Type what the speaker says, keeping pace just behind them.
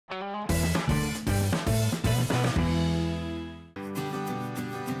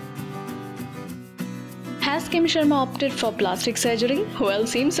Has Kim Sharma opted for plastic surgery? Well,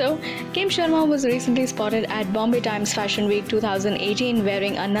 seems so. Kim Sharma was recently spotted at Bombay Times Fashion Week 2018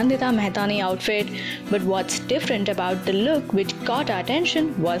 wearing a Nandita Mehtani outfit. But what's different about the look which caught our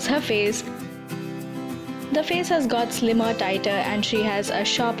attention was her face. The face has got slimmer, tighter, and she has a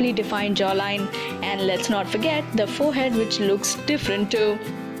sharply defined jawline. And let's not forget the forehead, which looks different too.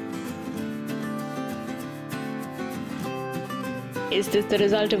 Is this the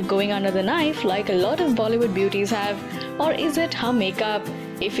result of going under the knife like a lot of Bollywood beauties have? Or is it her makeup?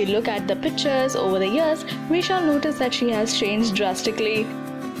 If we look at the pictures over the years, we shall notice that she has changed drastically.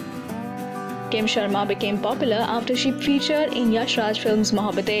 Kim Sharma became popular after she featured in Yuvraj films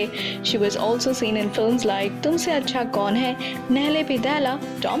Mohabbatein. She was also seen in films like Tumse Acha Kaun Hai, Nehle Pe Dela,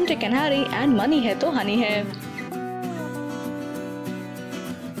 Tom, Dick and Harry and Money Hai To Honey Hai.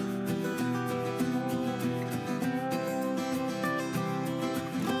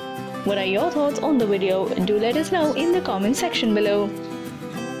 What are your thoughts on the video? Do let us know in the comment section below.